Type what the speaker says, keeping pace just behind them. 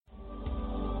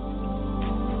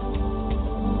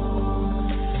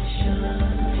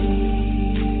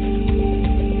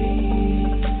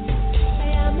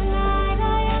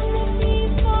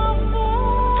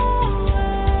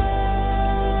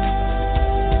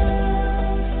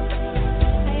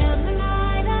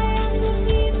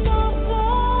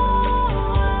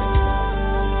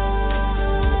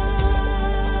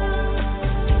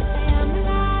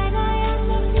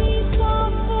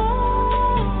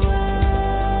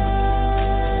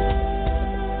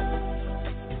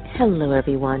Hello,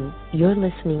 everyone. You're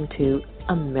listening to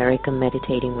America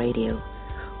Meditating Radio.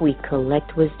 We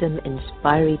collect wisdom,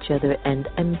 inspire each other, and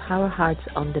empower hearts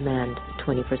on demand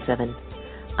 24/7.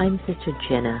 I'm Sister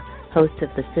Jenna, host of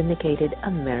the syndicated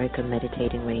America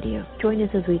Meditating Radio. Join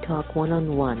us as we talk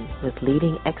one-on-one with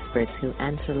leading experts who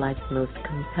answer life's most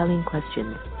compelling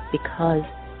questions. Because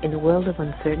in a world of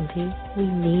uncertainty, we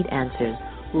need answers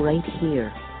right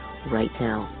here, right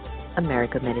now.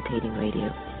 America Meditating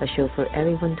Radio, a show for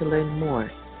everyone to learn more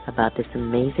about this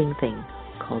amazing thing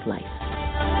called life.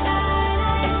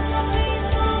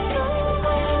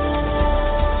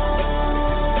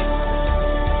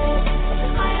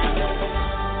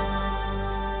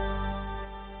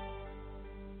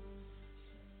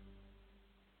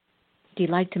 Do you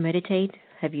like to meditate?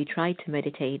 Have you tried to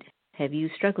meditate? Have you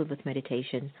struggled with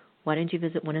meditation? Why don't you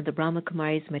visit one of the Brahma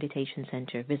Kumaris Meditation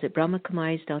Center? Visit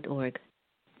brahmakumaris.org.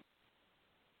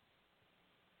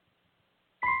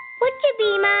 Would you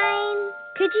be mine?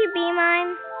 Could you be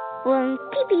mine? Won't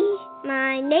you be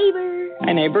my neighbor?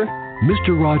 Hi, neighbor.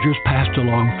 Mr. Rogers passed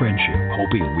along friendship,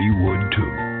 hoping we would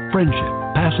too.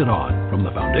 Friendship. Pass it on from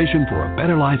the Foundation for a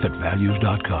Better Life at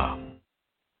Values.com.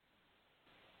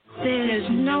 There's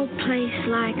no place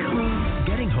like home.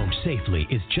 Getting home safely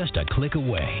is just a click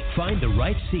away. Find the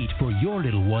right seat for your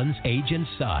little one's age and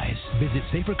size. Visit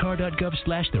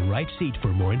safercar.gov/the right seat for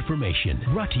more information.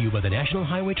 Brought to you by the National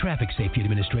Highway Traffic Safety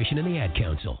Administration and the Ad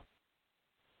Council.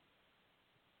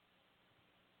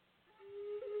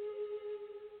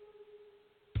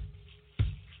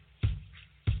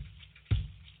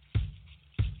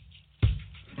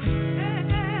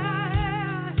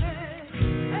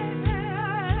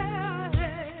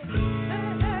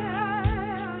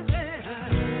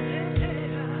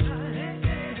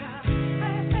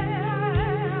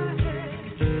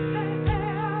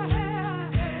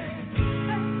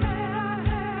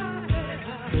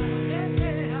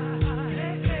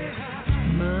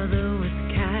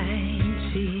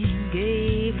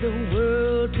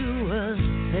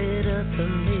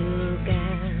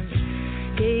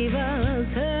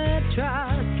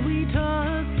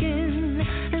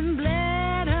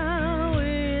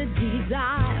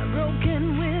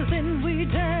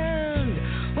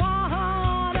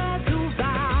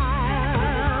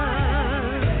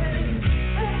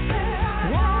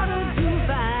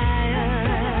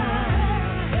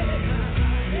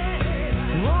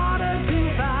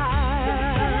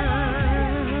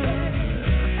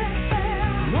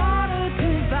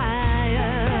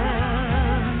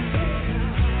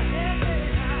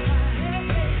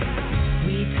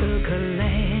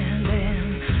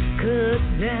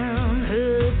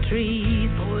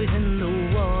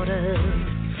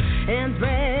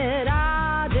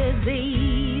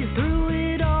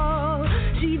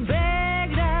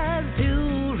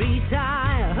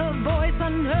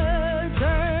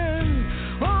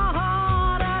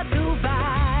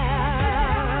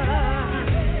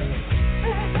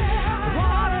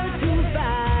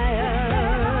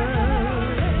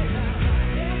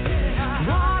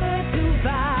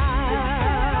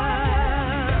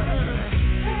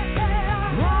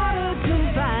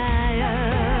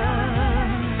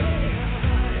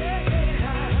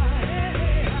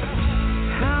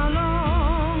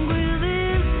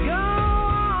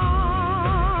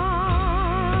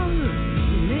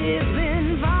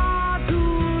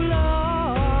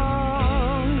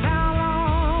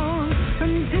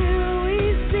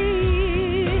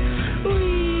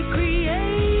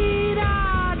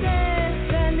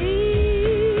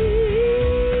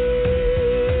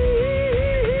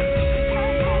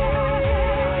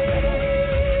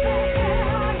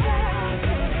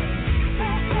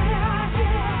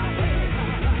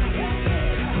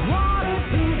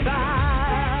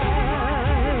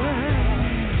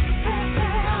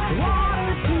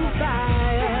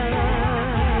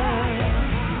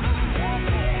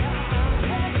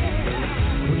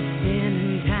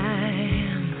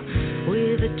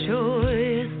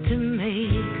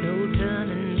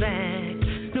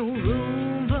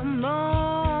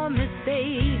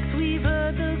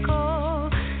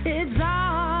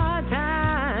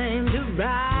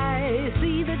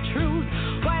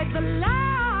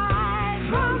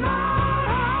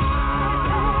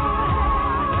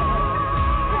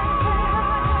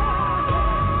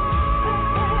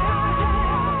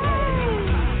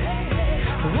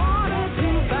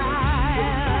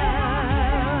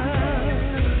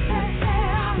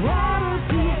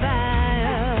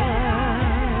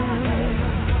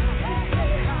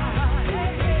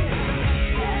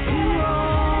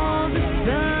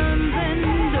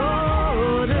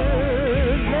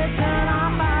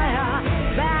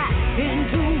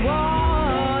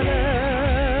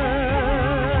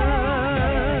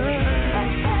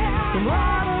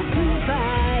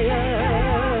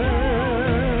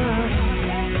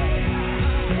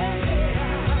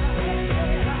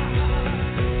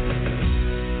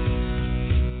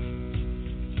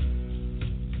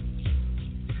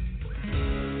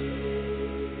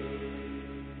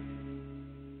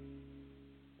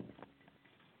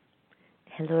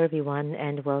 Hello, everyone,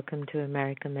 and welcome to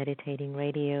America Meditating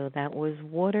Radio. That was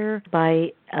Water by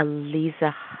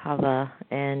Aliza Hava,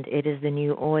 and it is the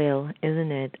new oil,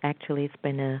 isn't it? Actually, it's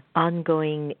been an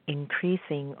ongoing,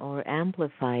 increasing, or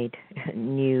amplified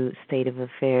new state of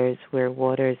affairs where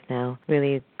water is now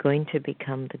really going to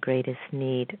become the greatest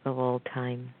need of all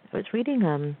time. I was reading,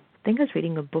 I think I was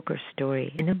reading a book or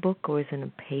story, in a book or was in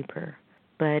a paper,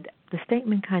 but the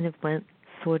statement kind of went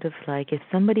sort of like, if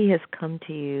somebody has come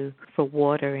to you for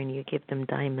water and you give them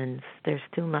diamonds, they're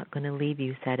still not going to leave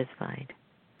you satisfied.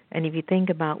 And if you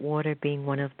think about water being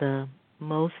one of the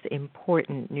most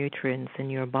important nutrients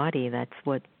in your body, that's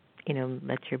what,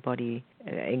 lets your body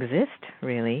exist,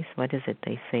 really. So what is it?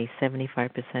 They say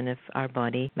 75% of our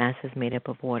body mass is made up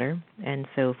of water. And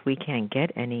so if we can't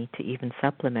get any to even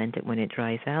supplement it when it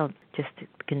dries out, just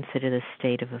consider the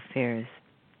state of affairs.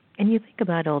 And you think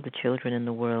about all the children in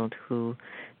the world who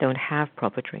don't have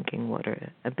proper drinking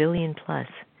water, 1 billion plus.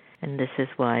 And this is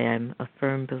why I'm a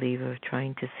firm believer of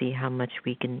trying to see how much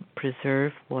we can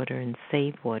preserve water and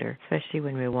save water, especially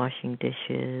when we're washing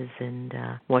dishes and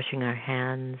washing our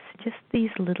hands. Just these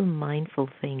little mindful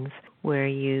things where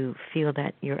you feel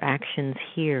that your actions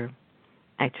here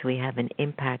actually have an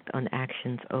impact on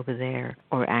actions over there,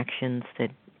 or actions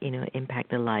that, impact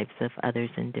the lives of others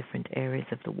in different areas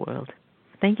of the world.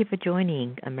 Thank you for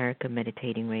joining America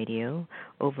Meditating Radio.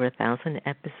 Over 1,000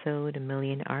 episodes, 1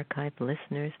 million archive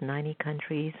listeners, 90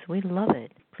 countries. We love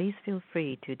it. Please feel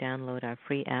free to download our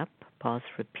free app, Pause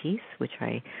for Peace, which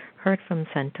I heard from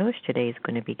Santosh today is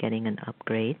going to be getting an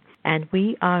upgrade. And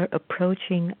we are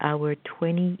approaching our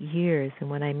 20 years. And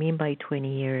what I mean by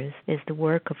 20 years is the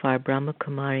work of our Brahma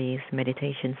Kumaris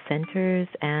meditation centers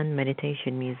and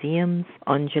meditation museums.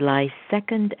 On July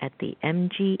 2nd at the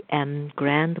MGM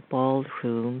Grand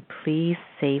Ballroom, please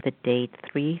save the date,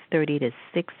 3:30 to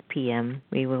 6 p.m.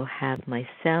 We will have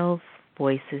myself,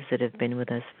 voices that have been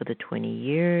with us for the 20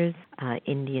 years,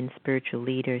 Indian spiritual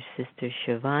leader Sister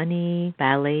Shivani,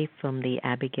 ballet from the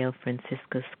Abigail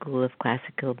Francisco School of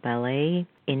Classical Ballet,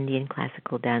 Indian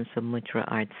classical dance from Mudra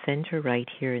Arts Center right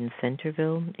here in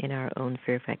Centerville in our own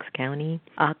Fairfax County,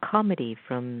 comedy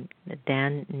from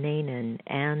Dan Nanan,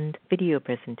 and video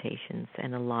presentations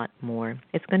and a lot more.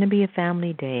 It's going to be a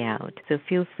family day out, so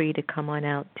feel free to come on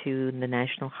out to the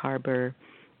National Harbor.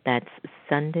 That's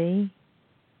Sunday,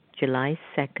 July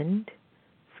 2nd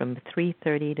from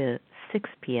 3:30 to 6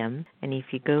 p.m. And if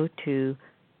you go to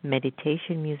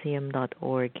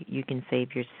meditationmuseum.org, you can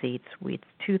save your seats. It's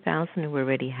 2,000 and we're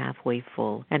already halfway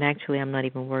full. And actually, I'm not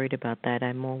even worried about that.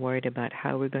 I'm more worried about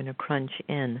how we're going to crunch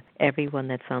in everyone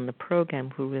that's on the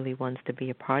program who really wants to be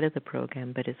a part of the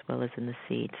program, but as well as in the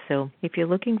seats. So if you're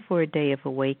looking for a day of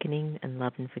awakening and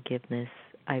love and forgiveness,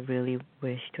 I really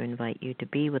wish to invite you to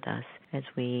be with us as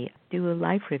we do a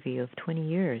life review of 20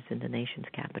 years in the nation's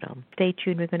capital. Stay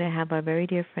tuned. We're going to have our very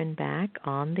dear friend back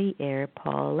on the air,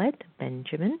 Paulette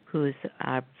Benjamin, who's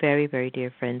our very, very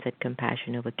dear friends at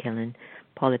Compassion Over Killing.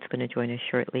 Paulette's going to join us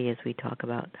shortly as we talk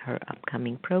about her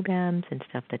upcoming programs and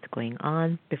stuff that's going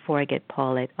on. Before I get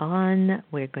Paulette on,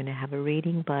 we're going to have a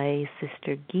reading by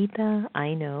Sister Gita,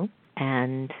 I know,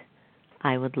 and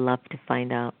I would love to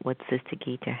find out what Sister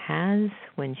Gita has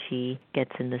when she gets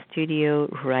in the studio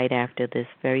right after this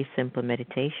very simple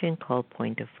meditation called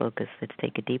Point of Focus. Let's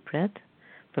take a deep breath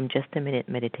from Just a Minute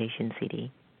Meditation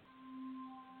CD.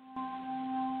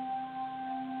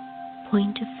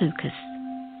 Point of Focus.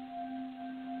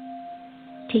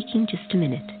 Taking just a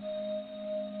minute.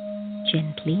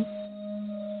 Gently,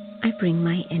 I bring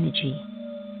my energy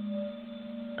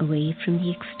away from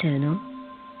the external.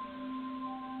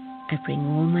 I bring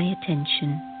all my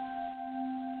attention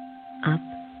up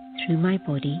through my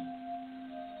body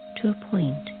to a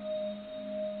point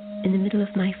in the middle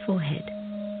of my forehead,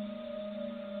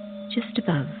 just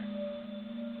above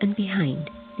and behind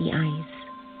the eyes,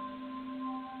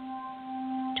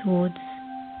 towards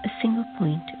a single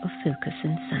point of focus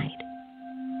inside.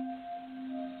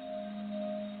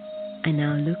 I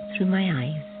now look through my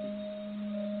eyes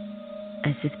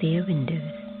as if they are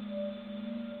windows.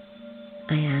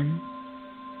 I am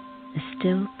a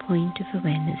still point of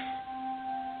awareness,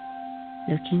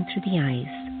 looking through the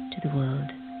eyes to the world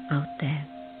out there.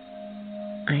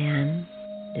 I am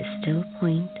the still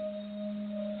point,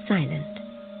 silent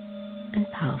and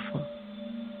powerful.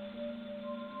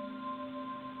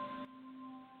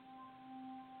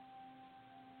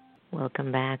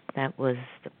 Welcome back. That was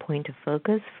the Point of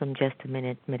Focus from Just a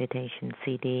Minute Meditation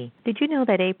CD. Did you know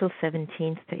that April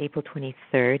 17th to April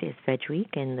 23rd is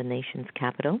VegWeek in the nation's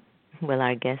capital? Well,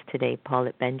 our guest today,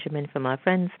 Paulette Benjamin from our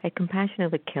friends at Compassion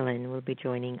Over Killing, will be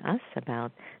joining us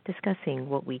about discussing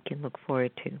what we can look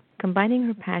forward to. Combining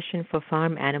her passion for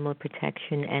farm animal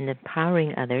protection and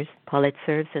empowering others, Paulette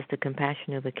serves as the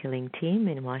Compassion Over Killing team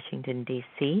in Washington,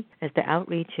 D.C. as the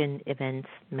Outreach and Events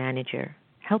Manager.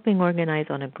 Helping organize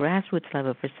on a grassroots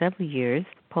level for several years,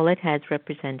 Paulette has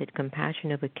represented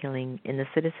Compassion Over Killing in the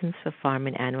Citizens for Farm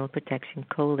and Animal Protection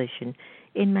Coalition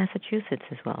in Massachusetts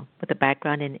as well. With a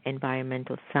background in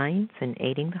environmental science and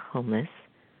aiding the homeless,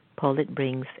 Paulette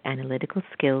brings analytical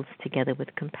skills together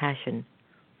with compassion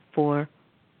for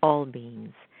all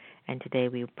beings. And today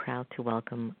we are proud to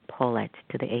welcome Paulette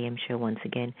to the AM show once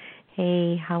again.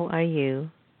 Hey, how are you?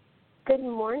 Good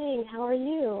morning. How are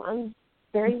you? I'm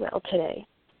very well today.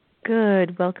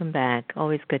 Good. Welcome back.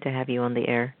 Always good to have you on the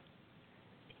air.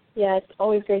 Yeah, it's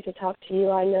always great to talk to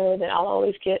you. I know that I'll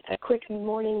always get a quick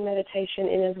morning meditation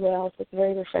in as well, so it's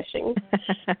very refreshing.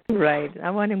 Right.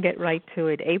 I want to get right to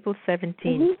it. April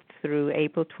 17th through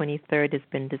April 23rd has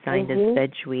been designed as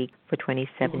VegWeek for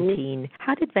 2017.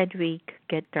 How did VegWeek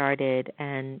get started?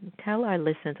 And tell our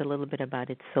listeners a little bit about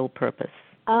its sole purpose.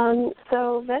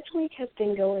 So VegWeek has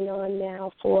been going on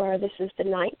now this is the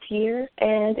 9th year,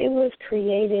 and it was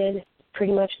created,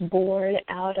 pretty much born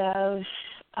out of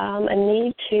a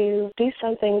need to do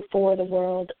something for the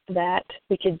world that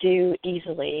we could do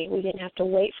easily. We didn't have to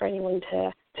wait for anyone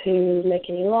to make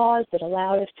any laws that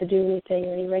allowed us to do anything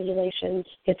or any regulations.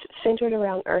 It's centered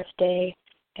around Earth Day,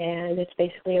 and it's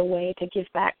basically a way to give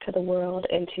back to the world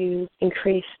and to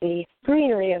increase the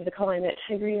greenery of the climate,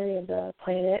 the greenery of the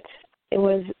planet. It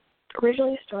was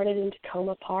originally started in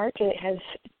Tacoma Park, and it has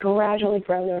gradually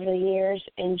grown over the years.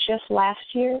 And just last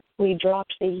year, we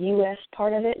dropped the U.S.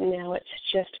 part of it, and now it's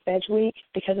just VegWeek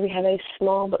because we have a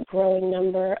small but growing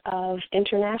number of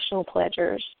international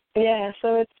pledgers. Yeah,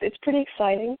 so it's pretty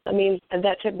exciting. I mean,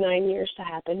 that took 9 years to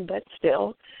happen, but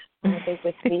still, I think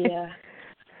with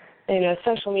the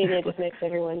social media just makes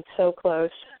everyone so close.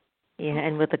 Yeah,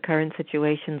 and with the current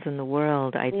situations in the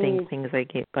world, I think things are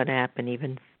going to happen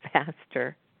even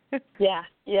faster. Yeah,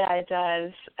 it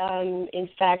does. In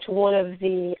fact, one of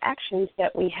the actions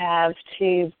that we have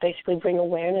to basically bring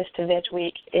awareness to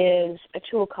VegWeek is a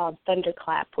tool called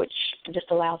Thunderclap, which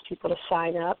just allows people to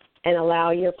sign up and allow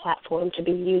your platform to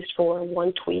be used for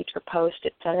one tweet or post,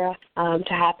 etc.,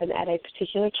 to happen at a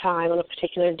particular time on a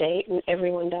particular date, and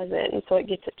everyone does it, and so it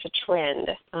gets it to trend.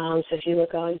 So if you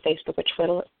look on Facebook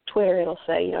or Twitter, it'll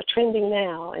say, trending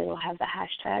now, and it'll have the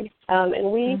hashtag.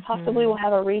 And we possibly will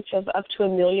have a reach of up to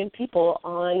 1 million people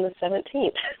on the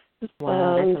 17th.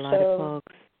 Wow, that's a lot of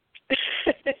folks.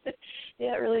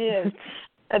 Yeah, it really is.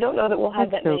 I don't know that we'll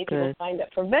have that many people good. signed up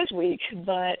for VegWeek,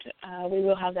 but we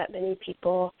will have that many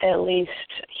people at least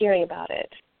hearing about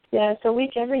it. Yeah, it's a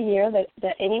week every year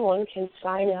that anyone can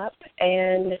sign up,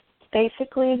 and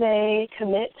basically they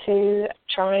commit to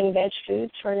trying veg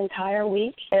foods for an entire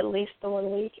week, at least the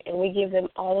 1 week, and we give them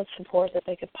all the support that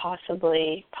they could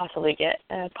possibly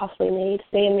need.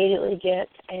 They immediately get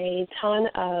a ton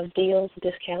of deals,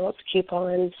 discounts,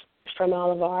 coupons from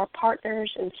all of our partners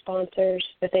and sponsors,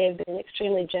 but they have been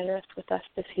extremely generous with us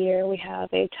this year. We have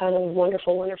a ton of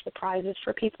wonderful, wonderful prizes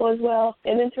for people as well.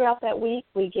 And then throughout that week,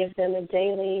 we give them a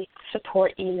daily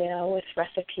support email with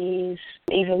recipes,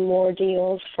 even more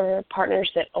deals for partners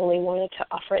that only wanted to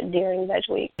offer it during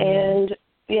VegWeek. And,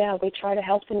 yeah, we try to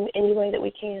help in any way that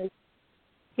we can.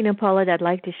 Paulette, I'd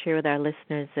like to share with our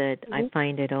listeners that I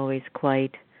find it always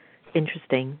quite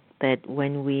interesting that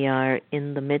when we are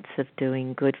in the midst of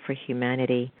doing good for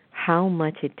humanity, how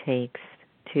much it takes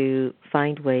to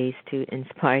find ways to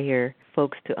inspire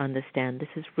folks to understand this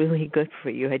is really good for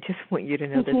you. I just want you to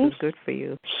know this is good for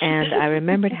you. And I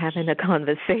remembered having a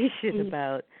conversation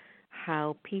about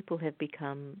how people have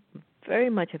become very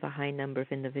much of a high number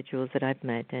of individuals that I've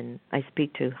met, and I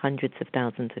speak to hundreds of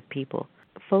thousands of people.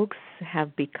 Folks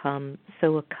have become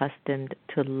so accustomed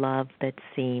to love that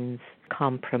seems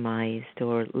compromised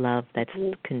or love that's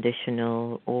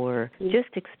conditional, or just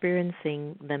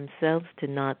experiencing themselves to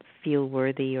not feel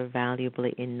worthy or valuable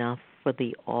enough for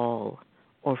the all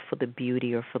or for the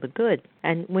beauty or for the good.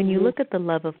 And when you look at the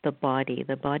love of the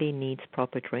body needs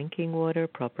proper drinking water,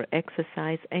 proper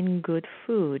exercise, and good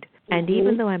food. And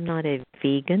even though I'm not a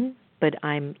vegan, but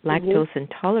I'm lactose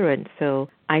intolerant, so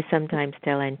I sometimes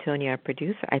tell Antonia, our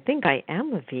producer, I think I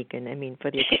am a vegan. I mean,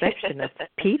 for the exception of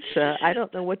pizza, I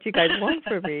don't know what you guys want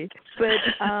from me. But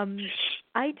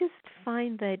I just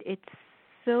find that it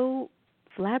so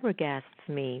flabbergasts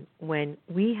me when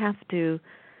we have to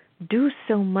do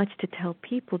so much to tell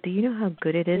people, do you know how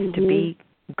good it is to be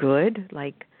good?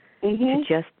 Like, to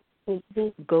just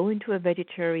go into a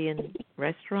vegetarian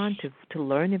restaurant to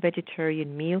learn a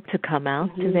vegetarian meal, to come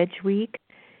out to VegWeek.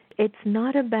 It's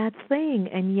not a bad thing,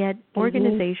 and yet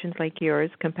organizations like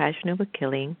yours, Compassion Over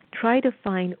Killing, try to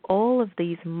find all of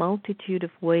these multitude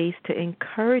of ways to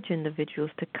encourage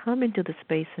individuals to come into the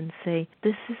space and say,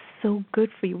 this is so good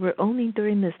for you. We're only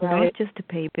doing this not just to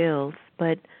pay bills,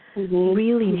 but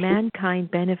really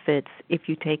mankind benefits if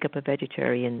you take up a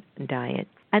vegetarian diet.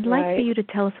 I'd like for you to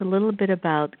tell us a little bit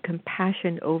about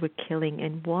Compassion Over Killing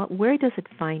and where does it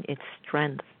find its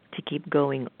strength to keep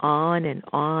going on and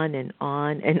on and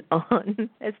on and on,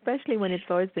 especially when it's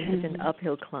always been such an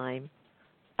uphill climb.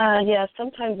 Yeah,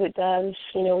 sometimes it does.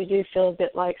 You know, we do feel a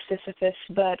bit like Sisyphus,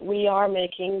 but we are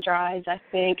making strides, I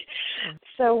think.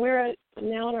 So we're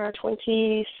now in our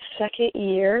 22nd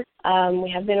year.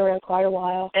 We have been around quite a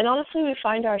while. And honestly, we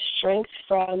find our strength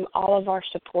from all of our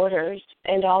supporters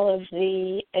and all of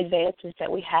the advances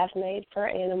that we have made for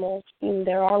animals. And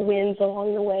there are wins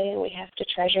along the way, and we have to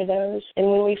treasure those.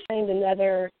 And when we find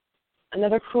another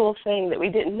cruel thing that we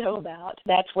didn't know about,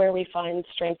 that's where we find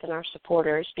strength in our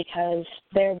supporters, because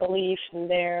their belief and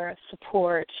their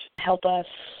support help us,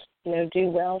 you know, do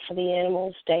well for the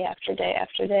animals day after day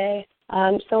after day.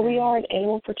 So we are an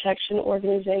animal protection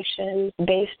organization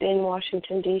based in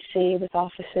Washington, D.C., with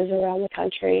offices around the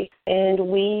country, and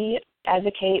we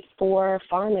advocate for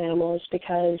farm animals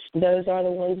because those are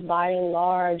the ones, by and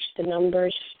large, the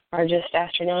numbers are just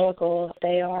astronomical.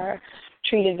 They are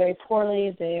treated very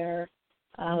poorly. They're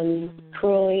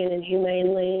cruelly and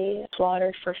inhumanely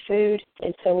slaughtered for food,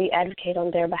 and so we advocate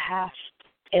on their behalf.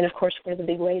 And, of course, one of the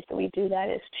big ways that we do that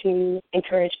is to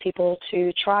encourage people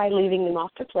to try leaving them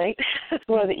off their plate. It's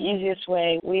one of the easiest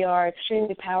ways. We are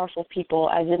extremely powerful people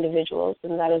as individuals,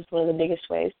 and that is one of the biggest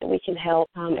ways that we can help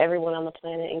everyone on the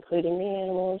planet, including the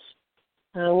animals.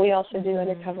 We also do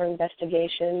undercover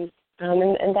investigation,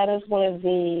 and that is one of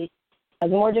the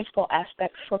more difficult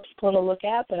aspects for people to look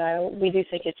at, but we do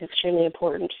think it's extremely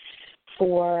important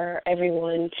for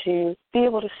everyone to be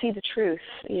able to see the truth,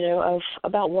 you know,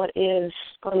 about what is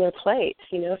on their plate.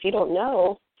 You know, if you don't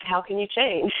know, how can you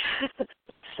change?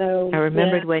 So I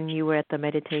remembered when you were at the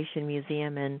Meditation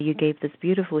Museum and you gave this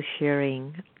beautiful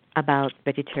sharing about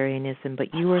vegetarianism,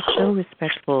 but you were so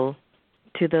respectful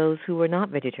to those who were not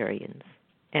vegetarians.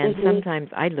 And sometimes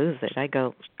I lose it. I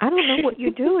go, I don't know what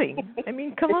you're doing. I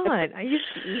mean, come on. I used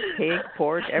to eat pig,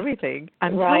 pork, everything.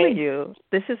 I'm telling you,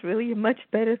 this is really a much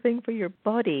better thing for your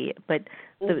body. But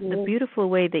the beautiful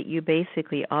way that you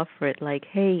basically offer it, like,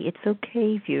 hey, it's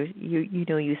okay if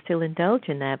you still indulge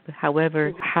in that. But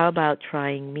however, how about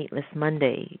trying Meatless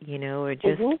Monday, you know, or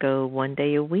just go one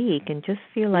day a week and just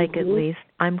feel like at least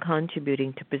I'm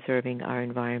contributing to preserving our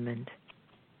environment.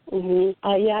 Yeah,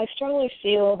 I strongly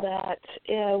feel that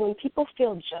when people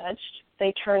feel judged,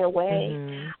 they turn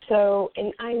away. So,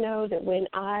 and I know that when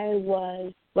I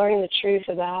was learning the truth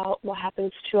about what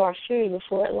happens to our food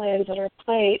before it lands on our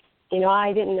plate, you know,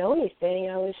 I didn't know anything.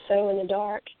 I was so in the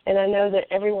dark. And I know that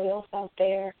everyone else out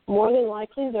there, more than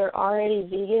likely, they're already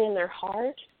vegan in their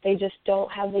heart. They just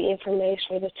don't have the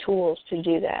information or the tools to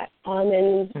do that.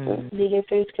 And vegan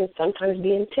foods can sometimes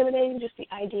be intimidating. Just the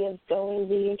idea of going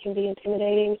vegan can be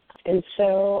intimidating. And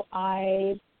so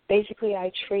I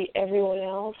treat everyone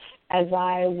else as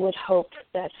I would hope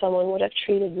that someone would have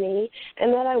treated me,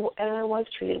 and that I was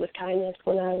treated with kindness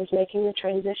when I was making the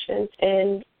transition.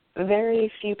 And very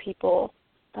few people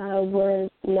were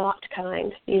not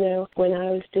kind, you know, when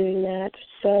I was doing that.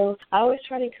 So I always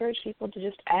try to encourage people to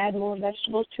just add more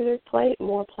vegetables to their plate,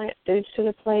 more plant foods to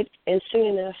their plate, and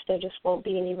soon enough there just won't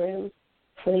be any room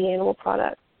for the animal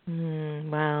product.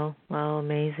 Wow,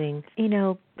 amazing. You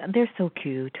know, they're so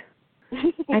cute.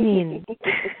 I mean,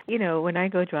 you know, when I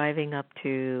go driving up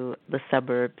to the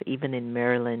suburbs, even in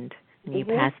Maryland, and you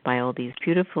pass by all these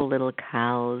beautiful little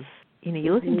cows, you know,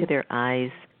 you look into their eyes,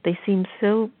 they seem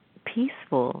so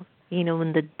peaceful. You know,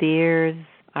 when the deers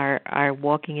are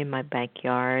walking in my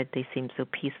backyard, they seem so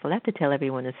peaceful. I have to tell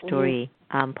everyone a story,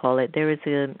 Paulette.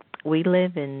 We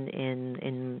live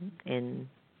in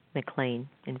McLean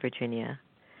in Virginia,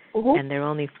 and there are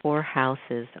only 4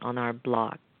 houses on our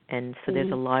block. And so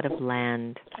there's a lot of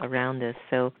land around us,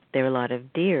 so there are a lot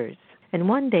of deers. And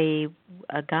one day,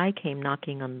 a guy came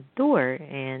knocking on the door,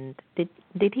 and did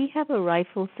he have a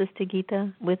rifle, Sister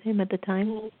Gita, with him at the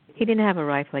time? He didn't have a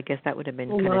rifle. I guess that would have been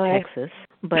kind of Texas.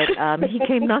 But he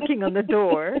came knocking on the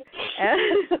door,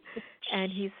 and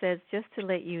he says, just to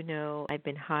let you know, I've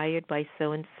been hired by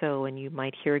so-and-so, and you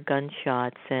might hear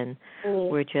gunshots, and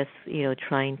we're just, you know,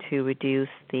 trying to reduce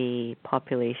the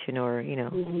population or, you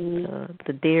know,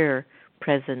 the deer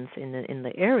presence in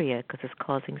the area because it's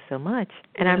causing so much.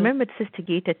 And I remember Sister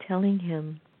Gita telling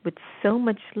him, with so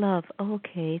much love.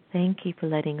 Okay, thank you for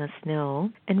letting us know.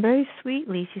 And very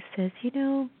sweetly, she says,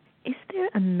 is there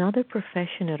another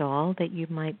profession at all that you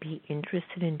might be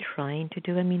interested in trying to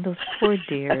do? I mean, those poor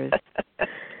dears.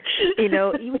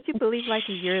 Would you believe like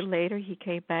a year later he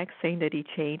came back saying that he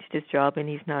changed his job and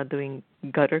he's now doing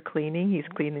gutter cleaning. He's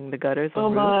cleaning the gutters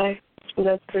on roofs. My.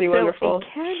 That's pretty wonderful. It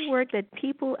can work that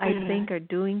people, I think, are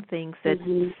doing things that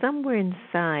somewhere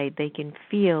inside they can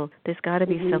feel there's got to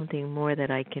be something more that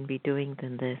I can be doing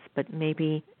than this, but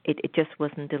maybe it just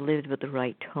wasn't delivered with the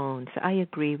right tone. So I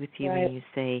agree with you when you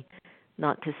say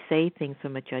not to say things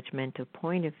from a judgmental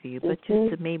point of view, but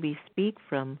just to maybe speak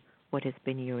from what has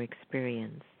been your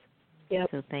experience. Yep.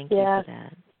 So thank you for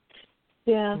that.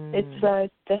 Yeah,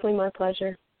 it's definitely my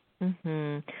pleasure.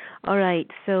 All right,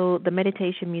 so the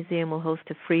Meditation Museum will host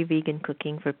a free vegan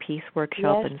cooking for peace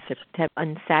workshop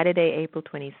on Saturday, April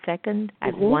 22nd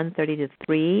at 1:30 to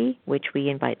 3, which we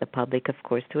invite the public, of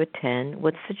course, to attend.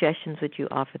 What suggestions would you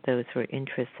offer those who are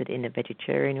interested in a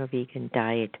vegetarian or vegan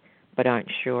diet but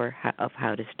aren't sure of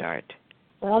how to start?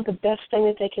 Well, the best thing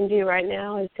that they can do right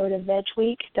now is go to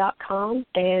VegWeek.com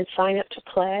and sign up to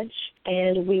pledge,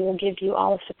 and we will give you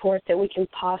all the support that we can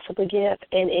possibly give.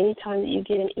 And anytime that you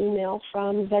get an email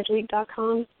from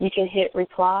VegWeek.com, you can hit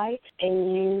reply,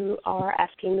 and you are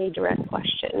asking me direct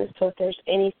questions. So if there's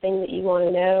anything that you want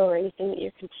to know or anything that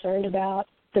you're concerned about,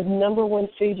 the number one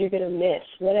food you're going to miss,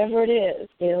 whatever it is,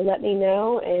 let me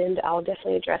know, and I'll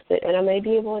definitely address it. And I may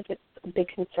be able, if it's a big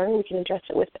concern, we can address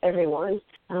it with everyone.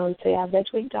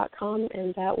 VegWeek.com,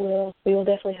 and we will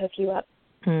definitely hook you up.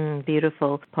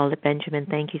 Beautiful. Paulette Benjamin,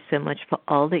 thank you so much for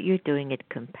all that you're doing at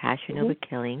Compassion Over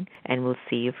Killing, and we'll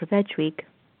see you for Veg Week.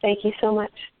 Thank you so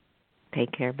much.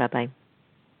 Take care. Bye-bye.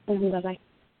 Bye-bye.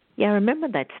 Yeah, I remember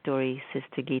that story,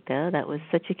 Sister Gita. That was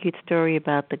such a cute story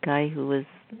about the guy who was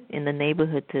in the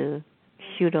neighborhood to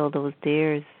shoot all those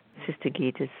deers. Sister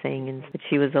Gita is saying, and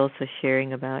she was also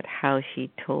sharing about how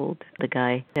she told the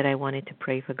guy that I wanted to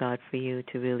pray for God for you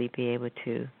to really be able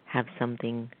to have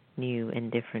something new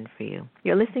and different for you.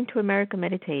 You're listening to America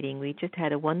Meditating. We just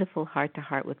had a wonderful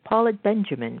heart-to-heart with Paulette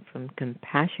Benjamin from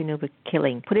Compassion Over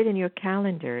Killing. Put it in your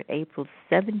calendar. April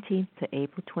 17th to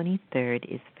April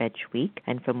 23rd is Veg Week.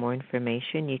 And for more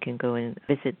information, you can go and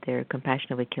visit their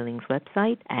Compassion Over Killing's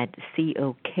website at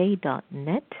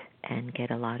cok.net and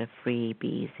get a lot of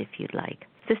freebies if you'd like.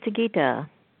 Sister Gita,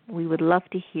 we would love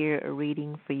to hear a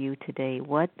reading for you today.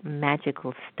 What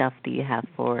magical stuff do you have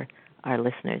for our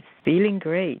listeners? Feeling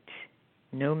great,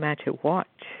 no matter what,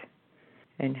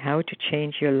 and how to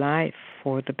change your life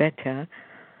for the better,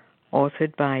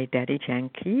 authored by Daddy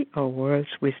Yankee, our world's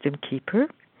wisdom keeper,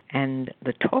 and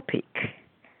the topic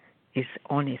is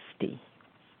honesty.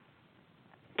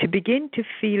 To begin to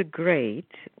feel great,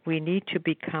 we need to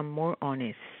become more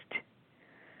honest,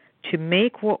 to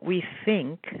make what we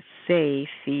think, say,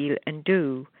 feel, and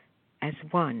do as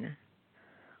one.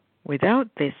 Without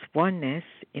this oneness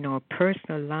in our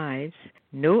personal lives,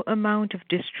 no amount of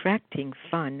distracting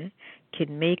fun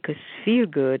can make us feel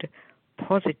good,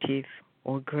 positive,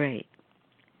 or great.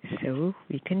 So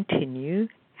we continue.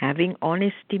 Having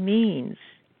honesty means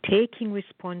taking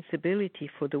responsibility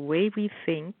for the way we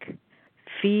think,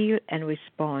 feel, and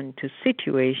respond to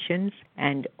situations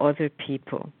and other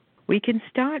people. We can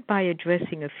start by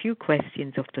addressing a few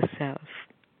questions of the self.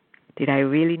 Did I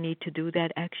really need to do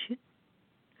that action?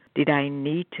 Did I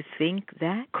need to think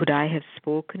that? Could I have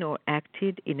spoken or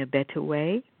acted in a better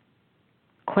way?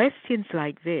 Questions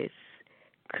like this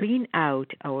clean out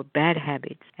our bad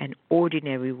habits and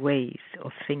ordinary ways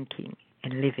of thinking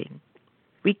and living.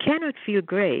 We cannot feel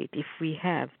great if we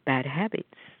have bad habits.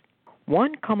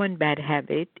 One common bad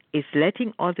habit is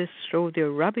letting others throw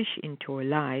their rubbish into our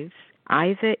lives,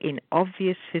 either in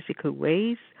obvious physical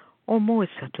ways or more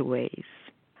subtle ways.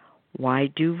 Why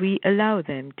do we allow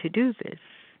them to do this?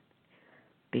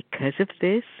 Because of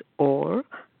this or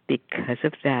because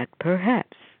of that,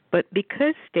 perhaps. But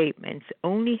because statements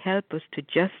only help us to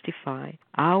justify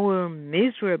our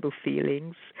miserable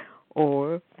feelings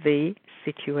or the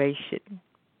situation.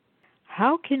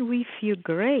 How can we feel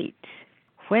great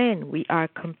when we are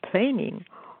complaining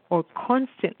or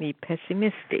constantly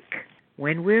pessimistic?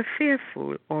 When we're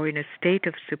fearful or in a state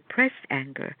of suppressed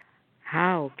anger,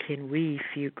 how can we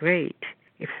feel great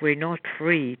if we're not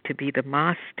free to be the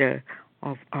master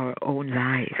of our own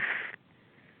life?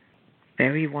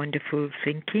 Very wonderful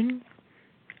thinking.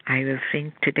 I will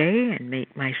think today and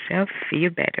make myself feel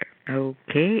better.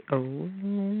 Okay,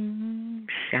 Om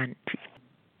Shanti.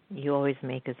 You always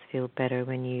make us feel better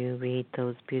when you read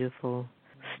those beautiful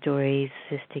stories,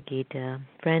 Sister Gita.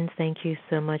 Friends, thank you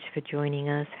so much for joining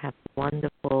us. Have a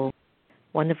wonderful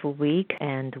wonderful week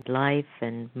and life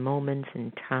and moments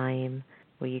and time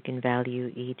where you can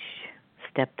value each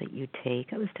step that you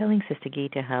take. I was telling Sister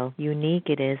Gita how unique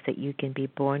it is that you can be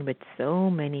born with so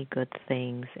many good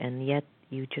things and yet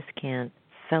you just can't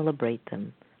celebrate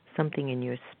them. Something in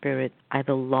your spirit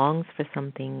either longs for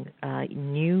something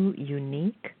new,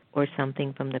 unique, or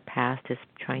something from the past is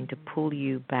trying to pull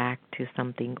you back to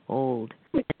something old.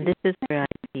 And this is where I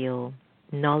feel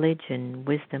knowledge and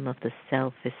wisdom of the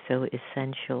self is so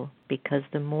essential, because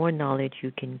the more knowledge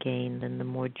you can gain, then the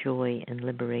more joy and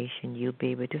liberation you'll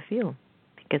be able to feel.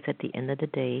 Because at the end of the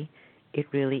day, it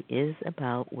really is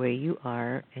about where you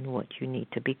are and what you need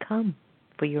to become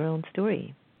for your own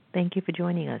story. Thank you for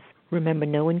joining us. Remember,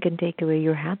 no one can take away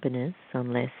your happiness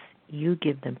unless you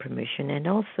give them permission. And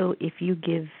also, if you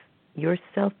give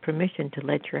yourself permission to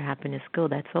let your happiness go,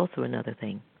 that's also another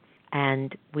thing.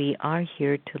 And we are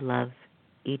here to love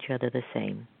each other the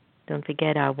same. Don't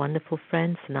forget our wonderful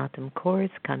friend, Sanatam Kaur,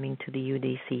 is coming to the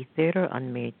UDC Theater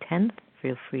on May 10th.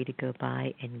 Feel free to go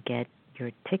by and get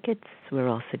your tickets. We're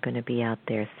also going to be out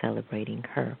there celebrating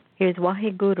her. Here's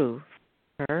Waheguru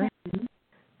for her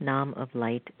Naam of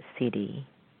Light CD.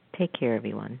 Take care,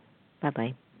 everyone.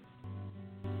 Bye-bye.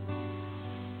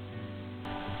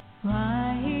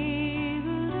 Why?